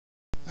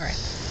Alright.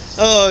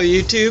 Hello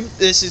YouTube,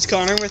 this is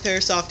Connor with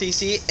Airsoft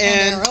DC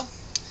and Arrow.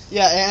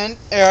 Yeah, and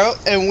Arrow,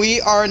 and we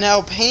are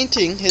now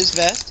painting his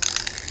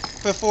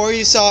vest. Before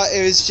you saw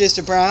it was just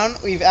a brown,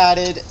 we've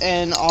added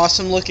an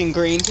awesome looking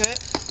green to it.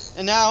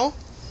 And now,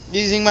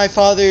 using my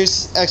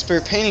father's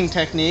expert painting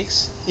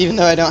techniques, even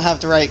though I don't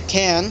have the right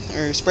can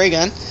or spray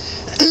gun,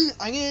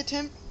 I'm going to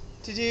attempt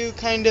to do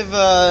kind of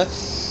a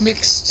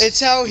mixed. It's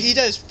how he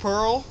does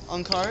pearl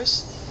on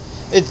cars.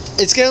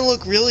 It's going to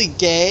look really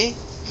gay,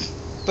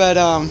 but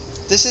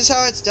this is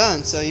how it's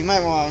done, so you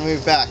might want to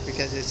move back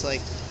because it's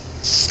like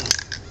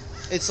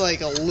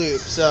a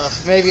loop, so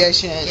maybe I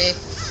shouldn't. Okay.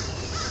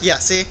 Yeah,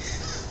 see?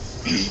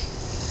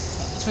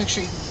 Let's make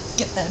sure you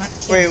get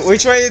that. Wait,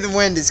 which way the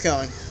wind is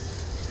going?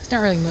 It's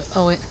not really moving.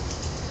 Oh, wait.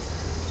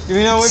 Do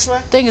we know which way?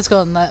 I think it's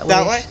going that way.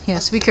 That way? Yeah,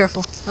 so be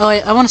careful. Oh,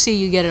 wait, I want to see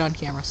you get it on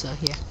camera, so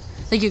yeah.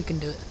 I think you can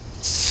do it.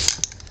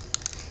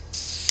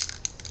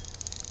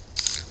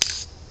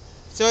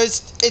 So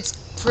it's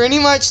pretty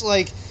much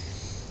like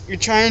you're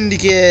trying to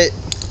get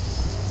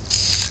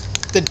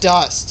the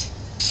dust.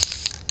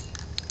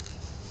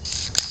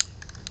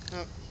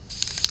 Oh.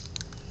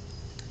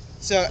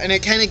 So, and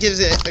it kind of gives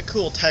it a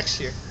cool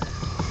texture.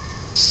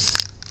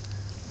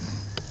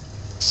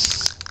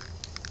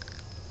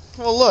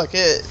 Well, look,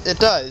 it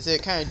does.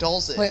 It kind of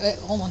dulls it. Wait,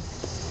 hold on.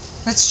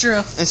 That's true.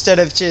 Instead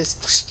of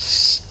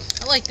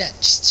just... I like that.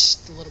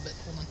 Just a little bit.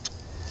 Hold on.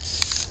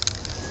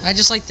 I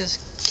just like this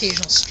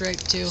occasional stripe,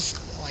 too.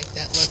 I like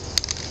that look.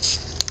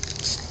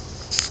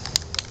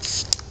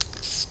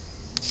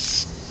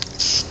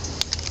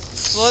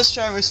 So let's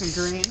try with some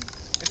green,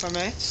 if I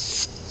may.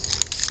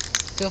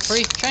 Feel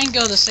free. Try and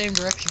go the same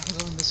direction. I'm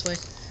going this way.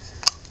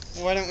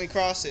 Why don't we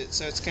cross it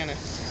so it's kind of...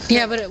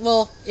 Yeah, but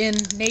in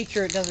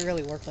nature it doesn't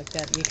really work like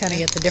that. You kind of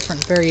get the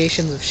different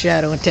variations of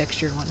shadow and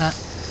texture and whatnot.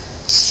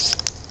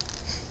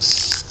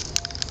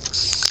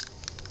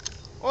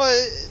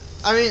 Well,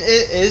 I mean,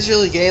 it is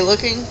really gay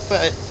looking,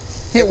 but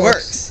it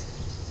works.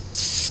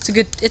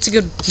 It's a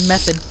good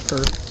method for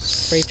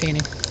spray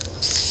painting.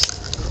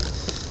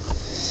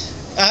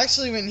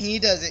 Actually, when he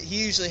does it,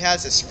 he usually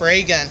has a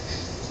spray gun,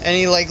 and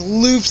he like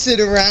loops it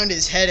around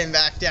his head and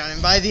back down.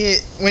 And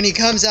when he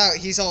comes out,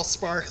 he's all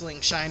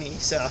sparkling, shiny.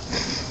 So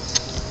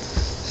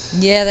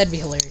yeah, that'd be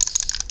hilarious.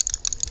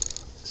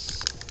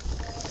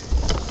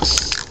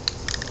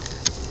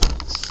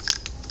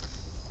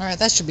 All right,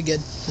 that should be good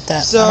with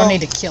that. So, I don't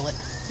need to kill it.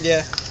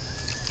 Yeah.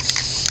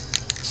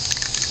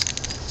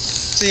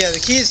 So yeah, the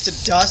key is to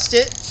dust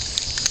it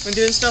when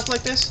doing stuff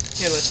like this.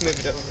 Here, let's move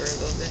it over a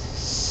little bit.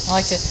 I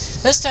like it.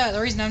 This time,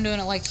 the reason I'm doing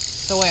it like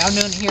the way I'm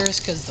doing it here is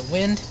because the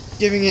wind.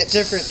 Giving it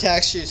different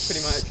textures,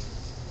 pretty much.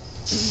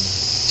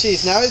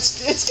 Jeez, now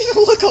it's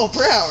gonna look all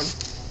brown.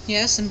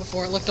 Yes, and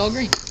before it looked all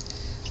green.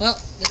 Well,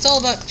 it's all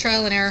about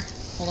trial and error.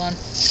 Hold on.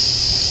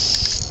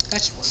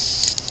 That should work.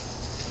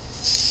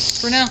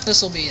 For now,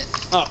 this will be it.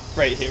 Oh,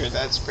 right here.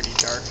 That's pretty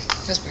dark.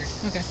 That's weird.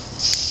 Okay.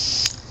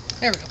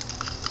 There we go.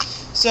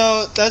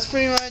 So that's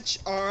pretty much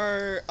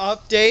our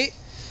update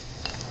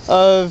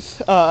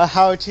of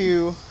how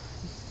to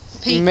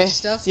paint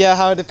stuff. Yeah,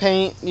 how to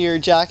paint your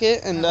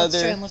jacket and let's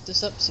other try and lift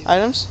this up soon.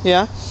 items.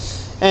 Yeah,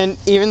 and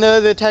even though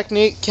the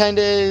technique kind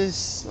of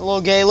is a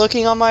little gay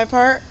looking on my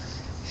part,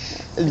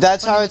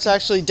 that's how it's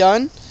actually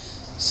done.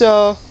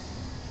 So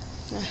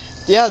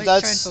yeah,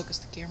 that's. Try and focus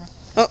the camera.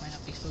 Oh. Might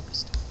not be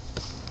focused.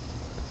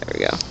 There we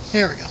go.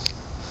 There we go.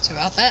 So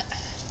about that,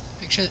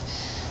 make sure that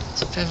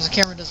sometimes the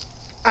camera doesn't.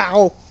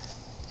 Ow!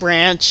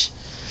 Branch.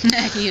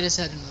 He hit his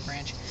head into the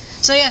branch.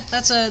 So yeah,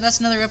 that's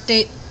another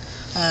update.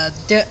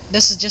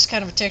 This is just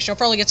kind of a texture. I'll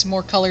probably get some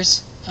more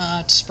colors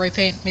to spray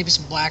paint, maybe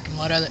some black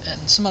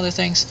and some other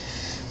things.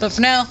 But for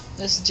now,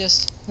 this is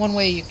just one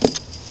way you can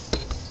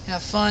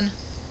have fun.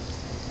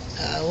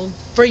 We'll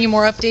bring you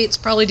more updates.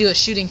 Probably do a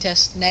shooting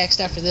test next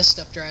after this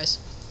stuff dries.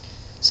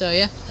 So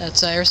yeah,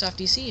 that's Airsoft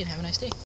DC, and have a nice day.